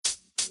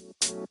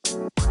Green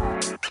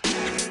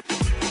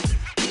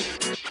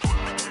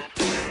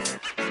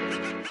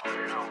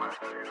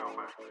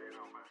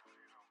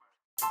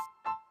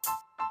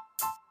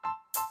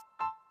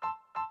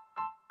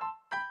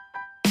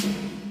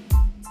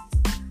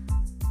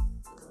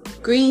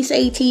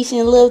say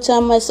teaching love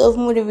time myself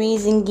more the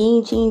reason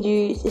game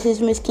changers. This is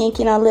Miss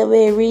Kinkin on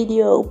Levelhead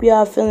Radio. Hope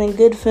y'all feeling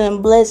good,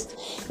 feeling blessed,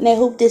 and I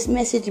hope this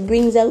message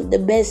brings out the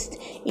best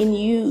in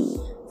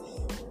you.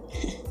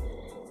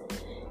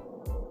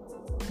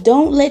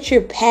 Don't let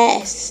your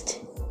past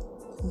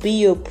be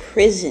your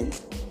prison.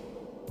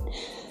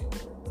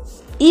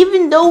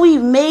 Even though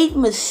we've made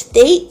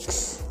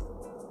mistakes,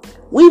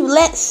 we've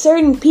let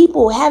certain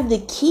people have the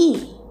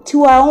key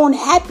to our own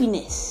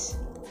happiness.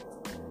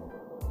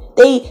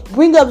 They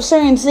bring up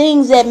certain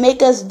things that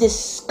make us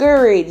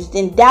discouraged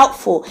and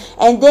doubtful.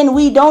 And then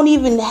we don't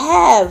even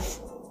have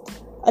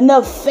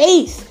enough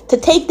faith to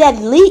take that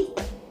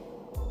leap,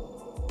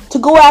 to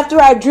go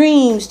after our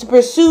dreams, to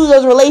pursue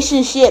those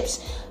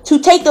relationships, to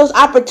take those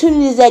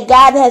opportunities that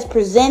God has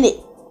presented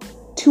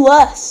to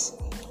us.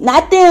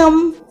 Not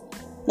them,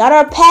 not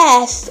our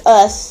past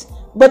us,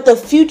 but the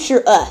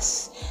future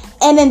us.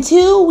 And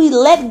until we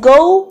let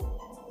go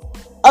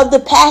of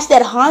the past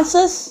that haunts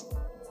us,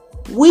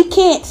 we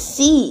can't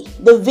see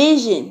the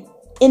vision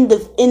in the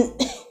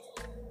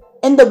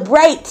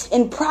bright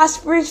and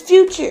prosperous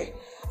future.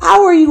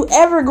 How are you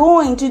ever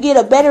going to get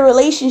a better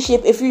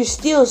relationship if you're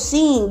still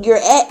seeing your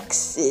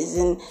exes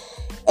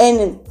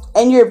and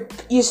you're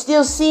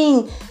still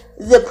seeing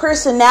the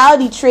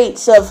personality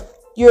traits of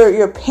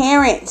your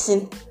parents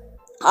and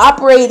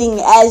operating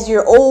as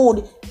your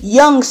old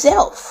young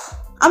self?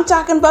 I'm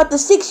talking about the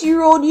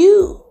 6-year-old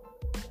you.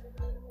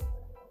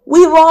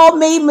 We've all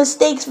made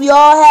mistakes. We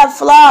all have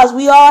flaws.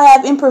 We all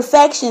have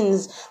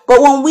imperfections.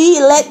 But when we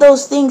let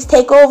those things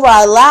take over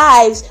our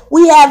lives,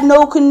 we have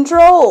no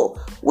control.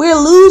 We're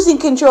losing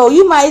control.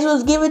 You might as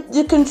well give it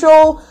the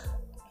control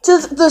to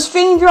the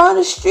stranger on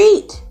the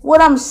street.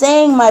 What I'm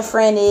saying, my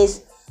friend,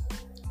 is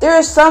there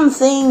are some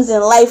things in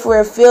life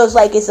where it feels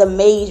like it's a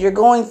maze. You're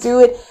going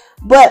through it.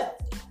 But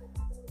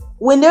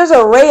when there's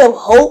a ray of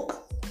hope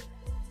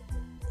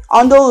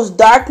on those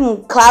dark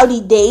and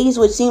cloudy days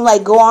which seem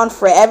like go on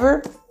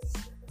forever,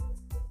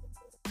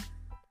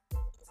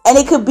 and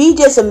it could be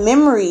just a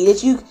memory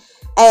that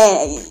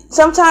and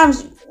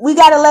sometimes we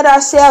got to let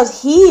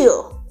ourselves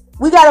heal.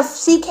 We got to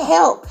seek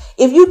help.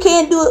 If you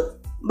can't do it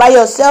by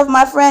yourself,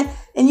 my friend,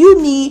 then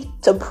you need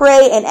to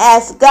pray and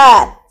ask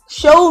God,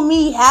 show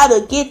me how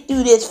to get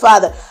through this,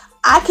 Father.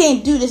 I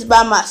can't do this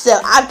by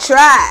myself. I've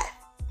tried.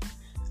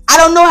 I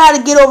don't know how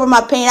to get over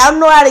my pain. I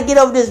don't know how to get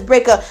over this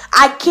breakup.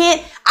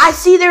 I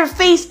see their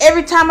face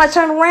every time I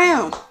turn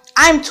around.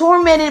 I'm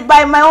tormented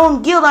by my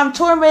own guilt. I'm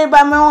tormented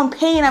by my own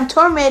pain. I'm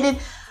tormented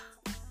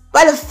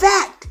by the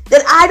fact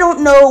that I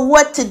don't know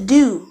what to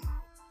do.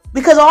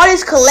 Because all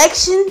this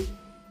collection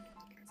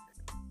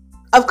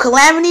of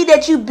calamity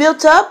that you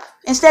built up,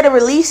 instead of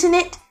releasing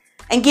it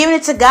and giving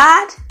it to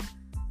God,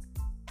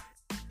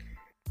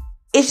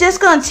 it's just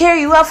going to tear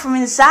you up from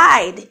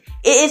inside.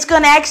 It's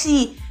going to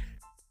actually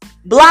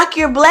block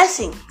your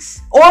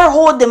blessings or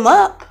hold them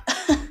up.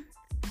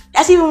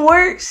 That's even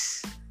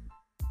worse.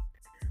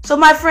 So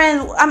my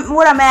friend,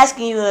 what I'm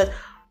asking you is,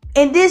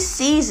 in this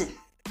season,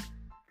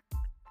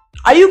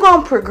 are you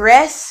going to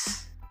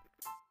progress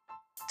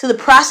to the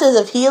process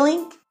of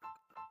healing?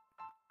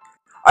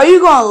 Are you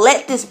going to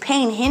let this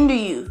pain hinder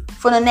you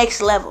for the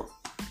next level?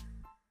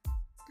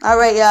 All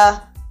right,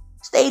 y'all.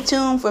 Stay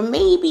tuned for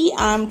Maybe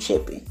I'm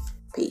Tripping.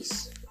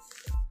 Peace.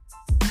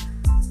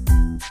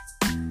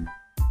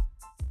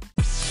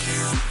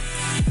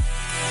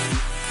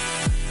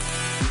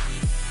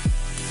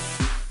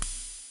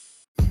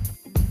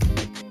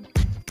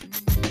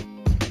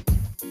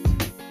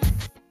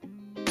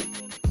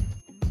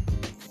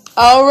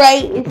 All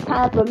right, it's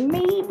time for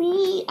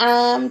Maybe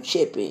I'm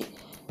Tripping.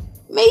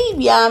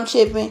 Maybe I'm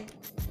tripping.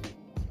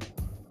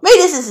 Maybe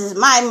this is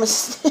my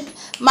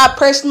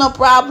personal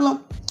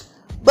problem.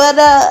 But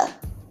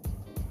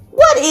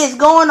what is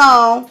going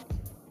on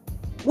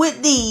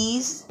with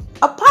these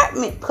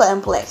apartment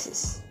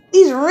complexes?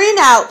 These rent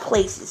out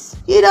places.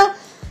 You know,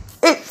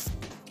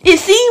 it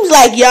seems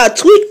like y'all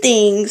tweak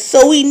things,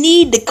 so we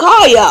need to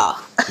call y'all.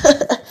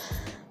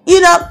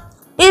 You know,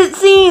 it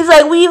seems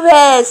like we've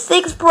had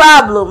 6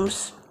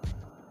 problems.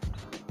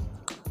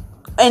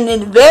 And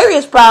then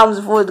various problems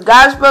before the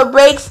garbage truck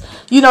breaks,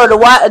 you know, the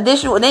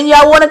additional, and then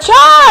y'all want to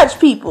charge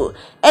people.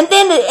 And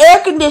then the air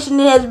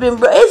conditioning has been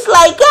broken. It's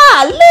like,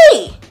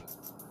 golly,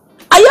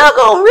 are y'all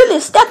going to really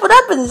step it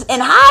up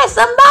and hire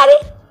somebody?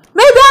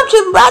 Maybe I'm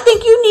tripping, but I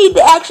think you need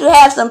to actually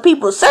have some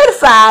people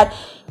certified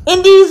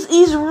in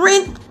these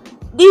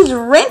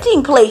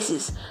renting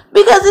places.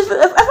 Because if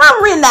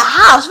I'm renting a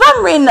house, if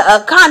I'm renting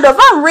a condo, if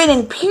I'm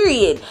renting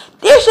period,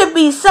 there should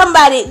be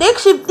somebody,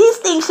 these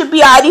things should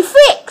be already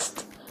fixed.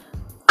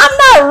 I'm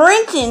not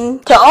renting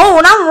to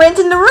own, I'm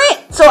renting to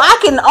rent so I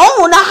can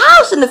own a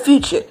house in the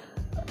future.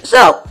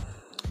 So,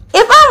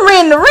 if I'm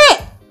renting to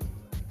rent,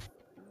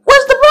 what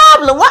what's the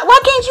problem? Why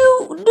can't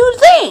you do the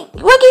thing?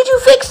 Why can't you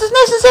fix the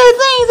necessary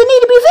things that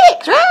need to be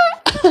fixed, right?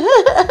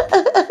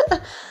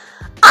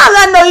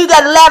 I know you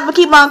gotta laugh and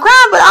keep on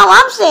crying, but all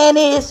I'm saying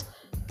is,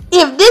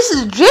 if this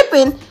is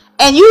dripping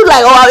and you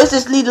like, oh, it's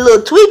just need a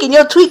little tweak, and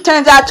your tweak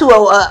turns out to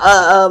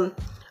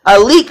a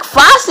leak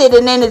faucet,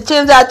 and then it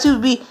turns out to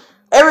be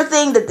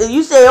everything that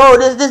you say, oh,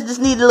 this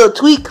need a little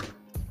tweak,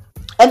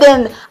 and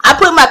then I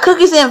put my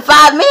cookies in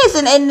 5 minutes,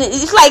 and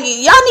it's like,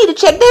 y'all need to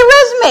check their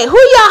resume. Who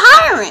y'all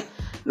hiring?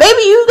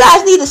 Maybe you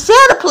guys need to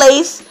sell the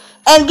place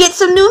and get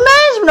some new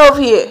management over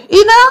here,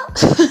 you know?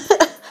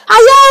 How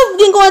y'all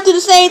been going through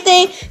the same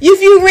thing?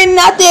 If you renting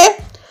out there,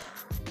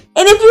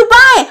 and if you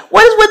buying,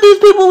 what is with these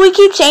people? We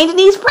keep changing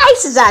these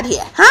prices out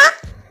here, huh?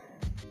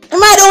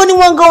 Am I the only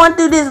one going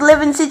through this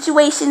living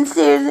situation?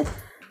 Seriously?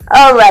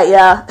 All right,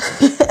 y'all.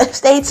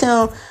 Stay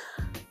tuned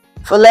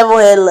for Level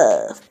Head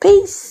Love.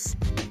 Peace.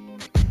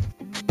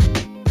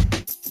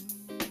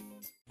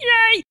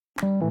 Yay!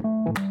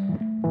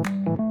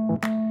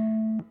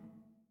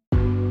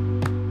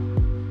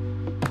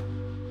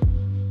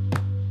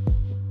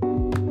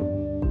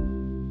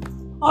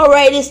 All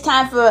right, it's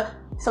time for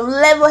some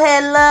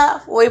level-head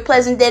love, where we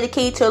pleasant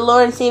dedicate to our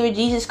Lord and Savior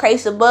Jesus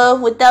Christ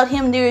above. Without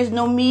him, there is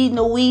no me,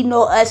 no we,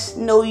 no us,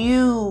 no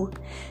you.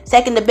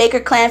 Second, the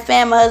Baker clan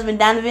fam, my husband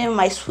Donovan,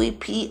 my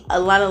sweet pea,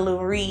 Alana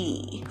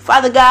Lurie.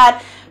 Father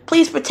God,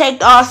 please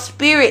protect all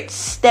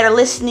spirits that are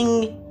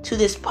listening to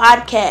this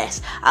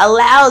podcast.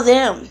 Allow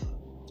them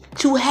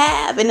to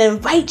have and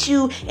invite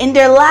you in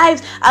their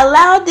lives.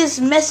 Allow this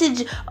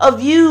message of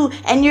you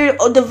and your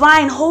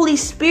divine Holy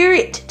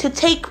Spirit to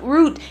take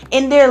root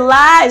in their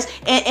lives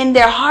and in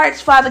their hearts,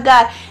 Father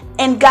God,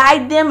 and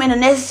guide them in a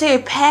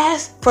necessary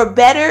path for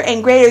better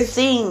and greater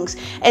things,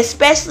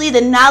 especially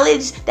the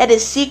knowledge that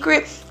is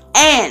secret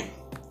and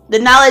the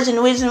knowledge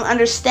and wisdom and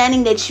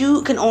understanding that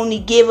you can only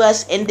give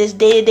us in this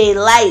day-to-day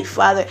life,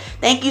 Father.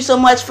 Thank you so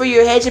much for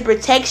your hedge of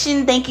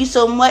protection. Thank you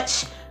so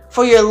much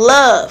for your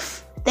love.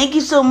 Thank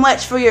you so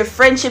much for your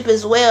friendship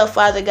as well,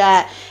 Father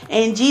God.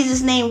 In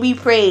Jesus' name we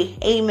pray.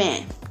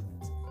 Amen.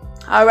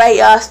 All right,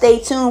 y'all. Stay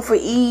tuned for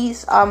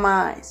Ease Our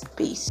Minds.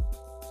 Peace.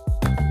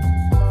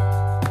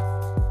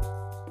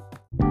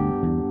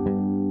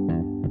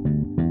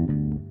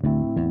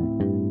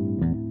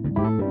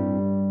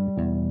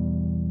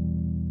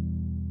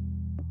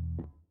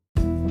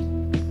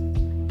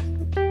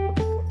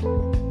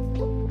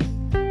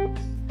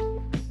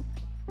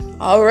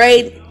 All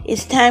right.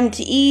 It's time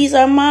to ease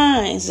our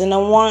minds and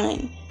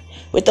unwind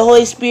with the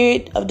Holy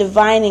Spirit of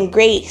divine and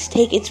grace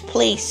take its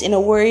place in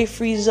a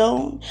worry-free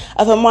zone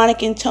of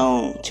harmonic and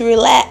tone to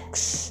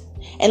relax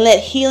and let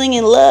healing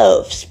and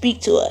love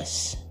speak to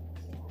us.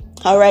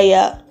 All right,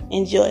 y'all.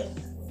 Enjoy.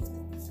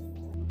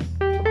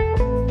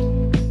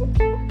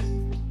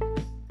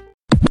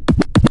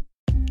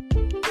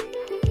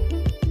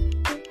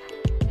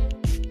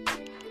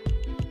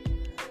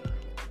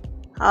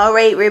 All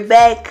right, we're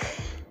back.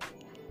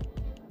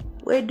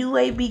 Where do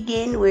I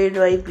begin?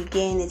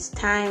 It's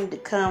time to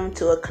come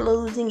to a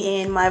closing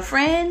end, my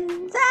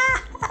friends.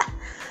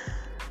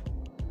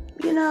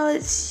 You know, it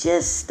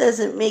just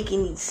doesn't make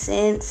any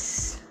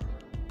sense.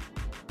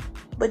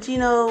 But you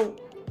know,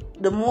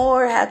 the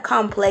more how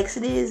complex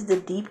it is, the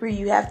deeper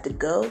you have to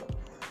go.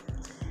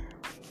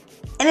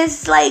 And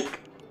it's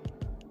like,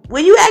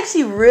 when you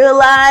actually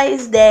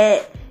realize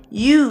that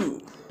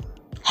you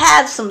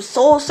have some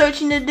soul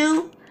searching to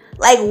do,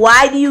 like,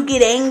 why do you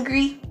get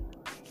angry?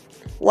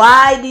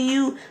 Why do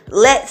you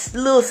let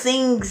little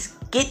things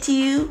get to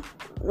you?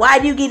 Why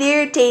do you get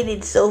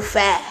irritated so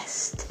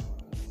fast?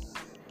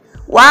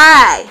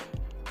 Why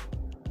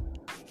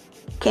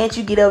can't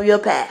you get over your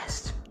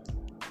past?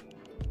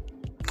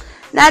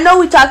 Now, I know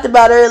we talked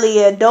about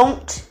earlier,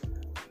 don't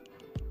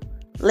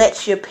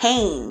let your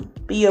pain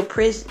be your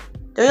prison.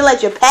 Don't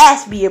let your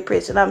past be your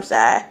prison. I'm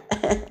sorry.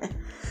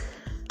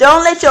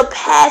 Don't let your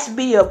past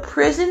be your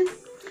prison,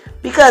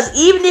 because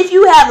even if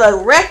you have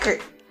a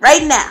record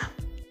right now,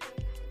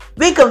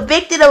 been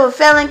convicted of a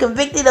felon,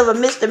 convicted of a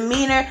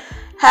misdemeanor,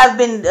 have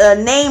been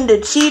named a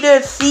cheater,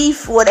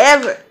 thief,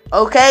 whatever,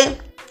 okay?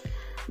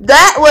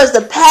 That was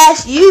the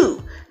past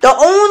you. The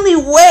only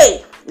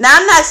way, now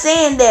I'm not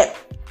saying that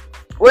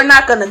we're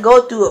not going to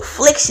go through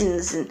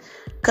afflictions and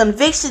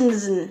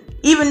convictions, and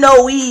even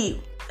though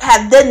we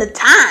have done the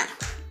time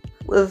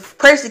with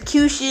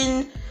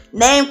persecution,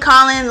 name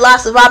calling,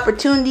 loss of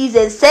opportunities,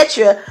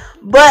 etc.,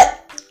 but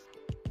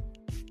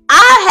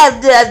I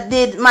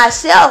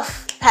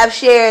have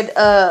shared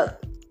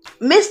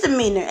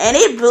misdemeanor, and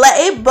it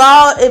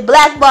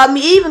blackballed me.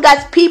 It even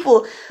got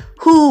people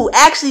who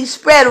actually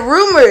spread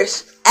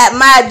rumors at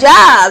my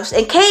jobs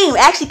and came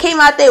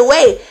out their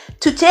way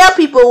to tell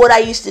people what I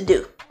used to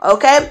do.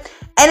 Okay?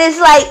 And it's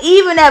like,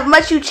 even as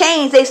much you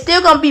change, they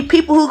still gonna be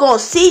people who gonna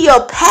see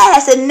your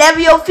past and never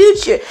your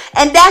future.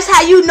 And that's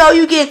how you know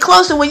you get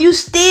closer, when you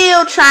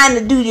still trying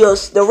to do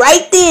the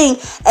right thing.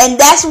 And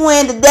that's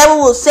when the devil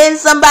will send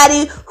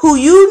somebody who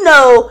you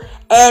know,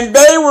 and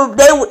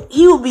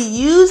he will be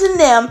using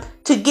them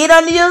to get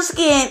under your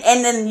skin,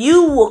 and then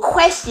you will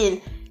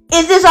question,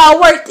 is this all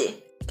worth it?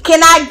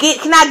 can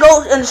I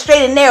go on the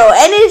straight and narrow?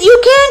 And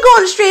you can go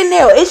on the straight and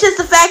narrow. It's just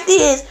the fact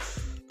is,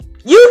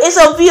 it's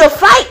gonna be a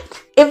fight.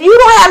 If you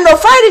don't have no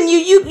fight in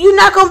you're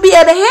not gonna be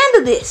able to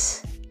handle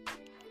this.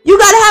 You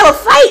gotta have a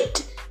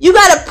fight. You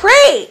gotta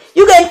pray.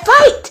 You gotta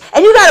fight,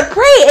 and you gotta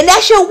pray, and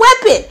that's your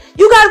weapon.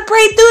 You gotta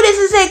pray through this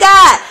and say,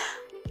 God,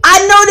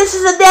 I know this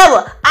is a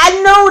devil.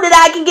 I know that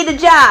I can get a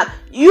job.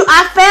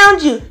 I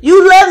found you.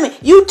 You love me.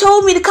 You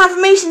told me the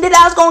confirmation that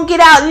I was going to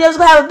get out and I was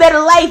going to have a better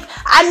life.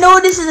 I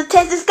know this is a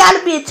test. It's got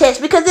to be a test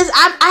because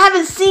I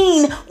haven't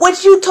seen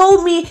what you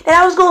told me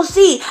that I was going to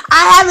see.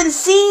 I haven't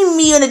seen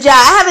me in a job.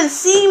 I haven't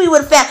seen me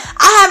with a family.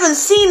 I haven't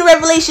seen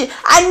revelation.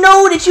 I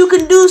know that you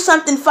can do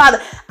something,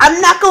 Father.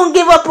 I'm not going to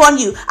give up on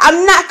you.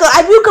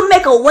 If you can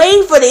make a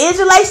way for the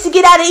Israelites to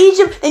get out of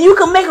Egypt, then you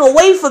can make a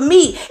way for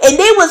me. And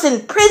they was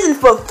in prison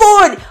for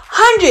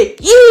 400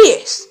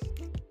 years.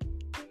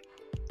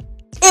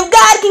 If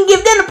God can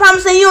give them the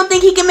promise, then you don't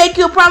think he can make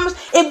you a promise?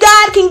 If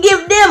God can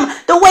give them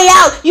the way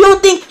out, you don't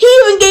think he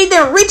even gave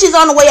them riches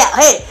on the way out?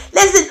 Hey,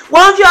 listen,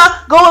 why don't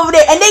y'all go over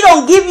there and they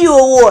gonna give you a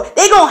reward.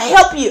 They gonna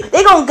help you.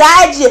 They gonna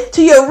guide you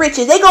to your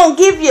riches. They gonna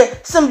give you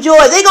some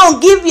joy. They gonna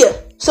give you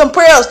some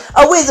prayers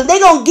of wisdom. They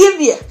gonna give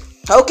you,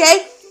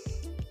 okay?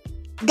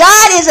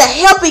 God is a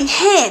helping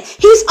hand.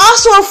 He's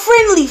also a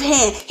friendly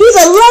hand. He's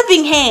a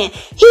loving hand.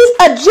 He's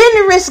a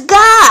generous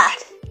God.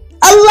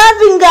 A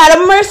loving God,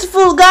 a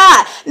merciful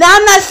God. Now,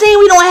 I'm not saying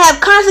we don't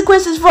have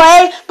consequences for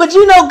it, but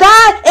you know,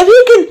 God, if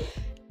he can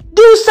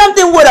do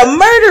something with a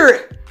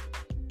murderer,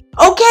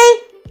 okay?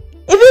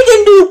 If he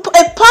can do,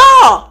 if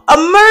Paul, a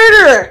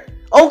murderer,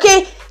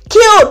 okay,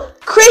 killed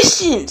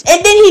Christians,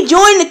 and then he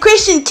joined the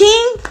Christian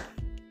team,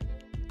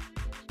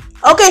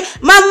 okay,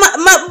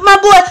 my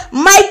boy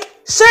Mike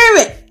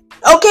Sermon,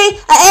 okay,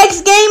 an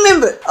ex-gang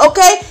member,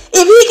 okay,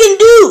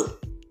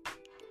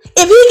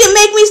 if he can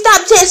make me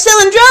stop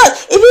selling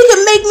drugs, if he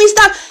can make me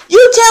stop,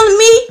 you telling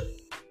me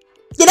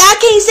that I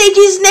can't say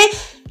Jesus' name?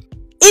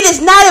 It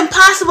is not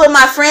impossible,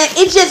 my friend.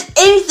 It's just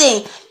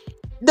anything.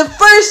 The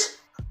first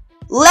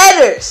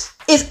letters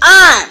is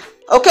I'm.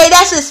 Okay,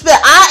 that's the spell.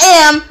 I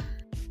am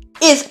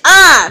is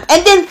I'm.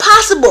 And then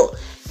possible.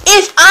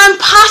 I'm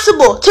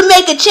possible to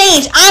make a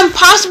change. I'm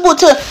possible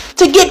to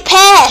get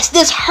past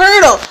this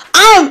hurdle.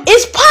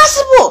 It's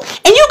possible.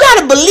 And you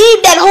got to believe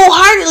that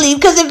wholeheartedly,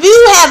 because if you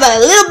have a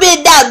little bit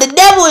of doubt, the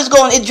devil is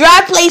going in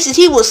dry places.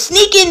 He will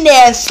sneak in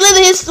there and slither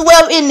his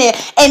web in there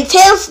and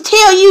tell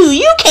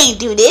you can't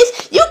do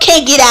this. You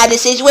can't get out of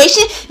this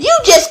situation. You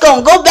just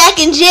going to go back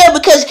in jail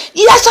because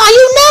that's all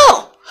you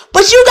know.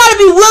 But you got to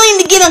be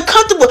willing to get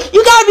uncomfortable. You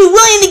got to be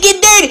willing to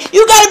get dirty.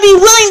 You got to be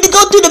willing to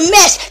go through the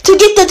mess to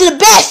get to the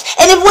best.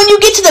 And if when you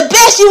get to the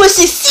best, you will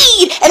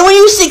succeed. And when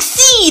you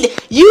succeed,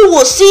 you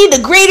will see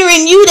the greater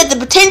in you, that the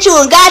potential.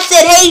 And God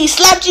said, hey, he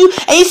slapped you.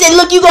 And he said,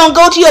 look, you're going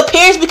to go to your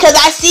parents because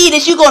I see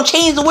that you're going to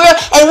change the world.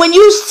 And when you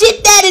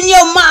sit that in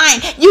your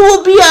mind, you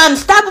will be an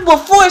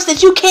unstoppable force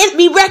that you can't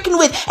be reckoned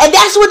with. And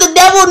that's what the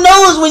devil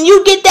knows. When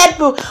you get that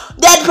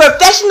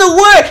professional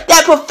word,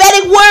 that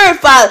prophetic word,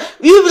 Father,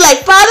 you be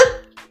like,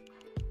 Father,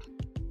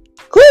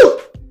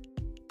 whew,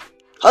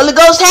 Holy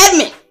Ghost had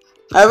me.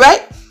 All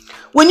right.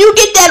 When you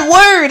get that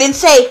word and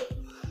say,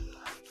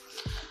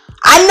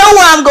 I know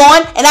where I'm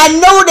going, and I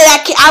know that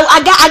I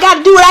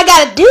got to do what I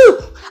got to do.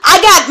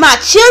 I got my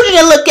children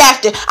to look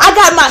after. I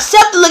got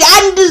myself to look.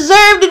 I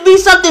deserve to be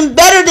something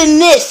better than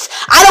this.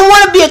 I don't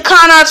want to be a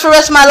con artist for the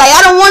rest of my life.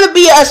 I don't want to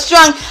be I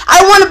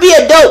don't want to be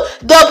a dope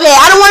head.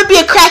 I don't want to be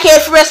a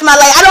crackhead for the rest of my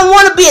life. I don't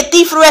want to be a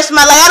thief for the rest of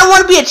my life. I don't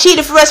want to be a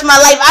cheater for the rest of my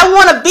life. I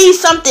want to be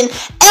something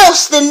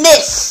else than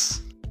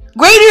this.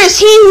 Greater is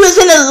he who is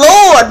in the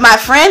Lord, my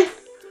friend.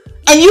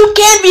 And you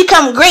can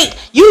become great.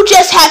 You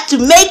just have to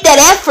make that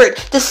effort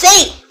to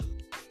say,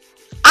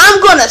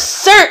 I'm going to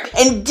search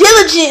and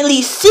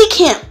diligently seek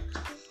him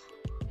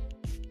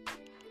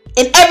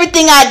in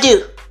everything I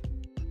do.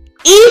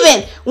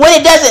 Even when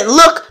it doesn't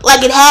look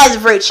like it has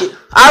virtue.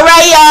 All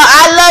right, y'all.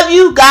 I love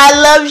you. God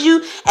loves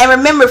you. And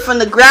remember, from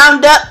the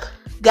ground up,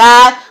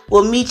 God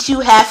will meet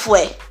you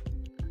halfway.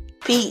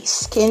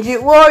 Peace.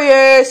 Kindred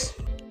Warriors.